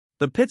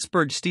The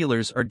Pittsburgh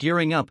Steelers are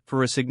gearing up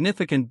for a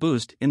significant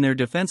boost in their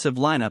defensive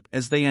lineup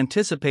as they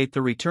anticipate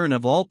the return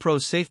of All-Pro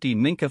safety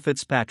Minkah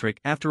Fitzpatrick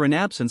after an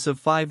absence of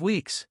 5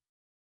 weeks.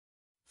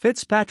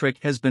 Fitzpatrick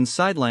has been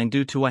sidelined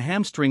due to a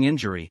hamstring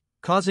injury,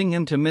 causing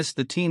him to miss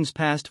the team's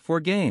past 4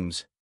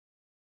 games.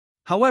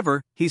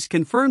 However, he's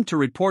confirmed to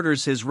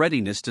reporters his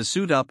readiness to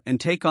suit up and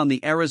take on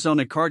the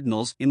Arizona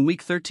Cardinals in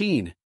Week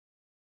 13.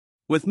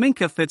 With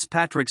Minkah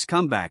Fitzpatrick's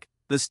comeback,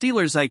 the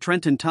Steelers eye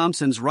Trenton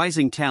Thompson's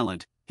rising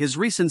talent. His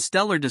recent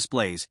stellar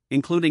displays,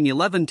 including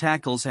 11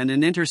 tackles and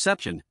an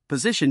interception,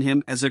 position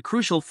him as a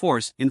crucial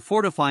force in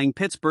fortifying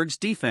Pittsburgh's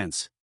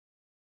defense.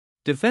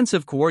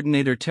 Defensive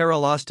coordinator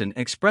Teryl Austin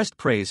expressed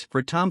praise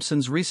for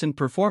Thompson's recent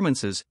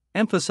performances,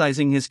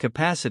 emphasizing his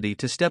capacity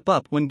to step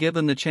up when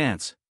given the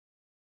chance.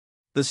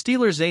 The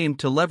Steelers aim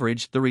to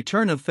leverage the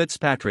return of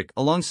Fitzpatrick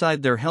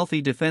alongside their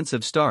healthy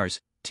defensive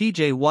stars,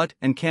 T.J. Watt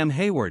and Cam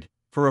Hayward,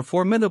 for a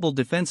formidable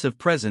defensive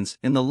presence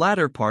in the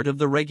latter part of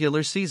the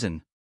regular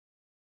season.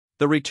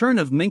 The return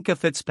of Minkah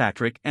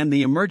Fitzpatrick and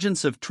the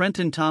emergence of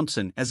Trenton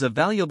Thompson as a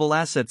valuable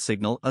asset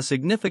signal a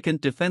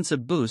significant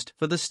defensive boost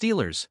for the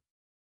Steelers.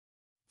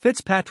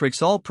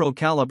 Fitzpatrick's all-pro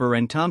caliber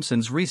and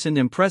Thompson's recent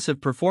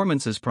impressive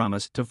performances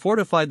promise to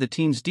fortify the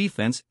team's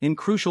defense in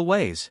crucial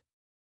ways.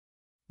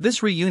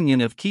 This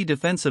reunion of key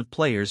defensive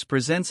players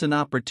presents an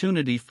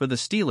opportunity for the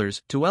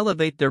Steelers to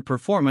elevate their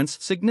performance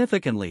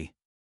significantly.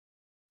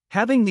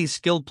 Having these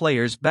skilled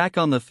players back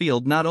on the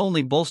field not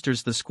only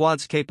bolsters the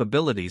squad's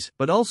capabilities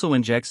but also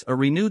injects a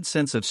renewed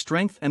sense of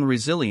strength and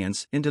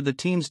resilience into the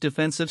team's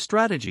defensive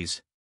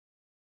strategies.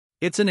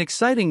 It's an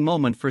exciting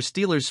moment for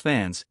Steelers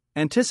fans,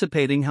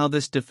 anticipating how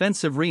this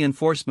defensive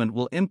reinforcement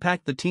will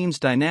impact the team's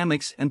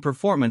dynamics and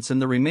performance in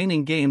the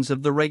remaining games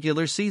of the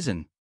regular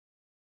season.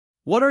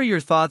 What are your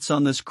thoughts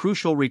on this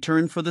crucial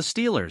return for the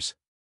Steelers?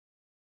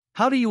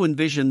 How do you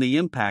envision the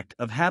impact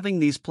of having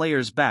these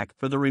players back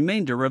for the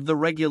remainder of the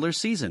regular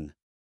season?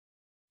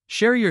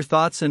 Share your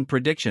thoughts and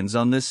predictions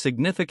on this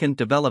significant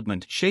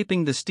development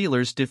shaping the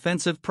Steelers'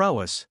 defensive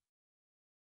prowess.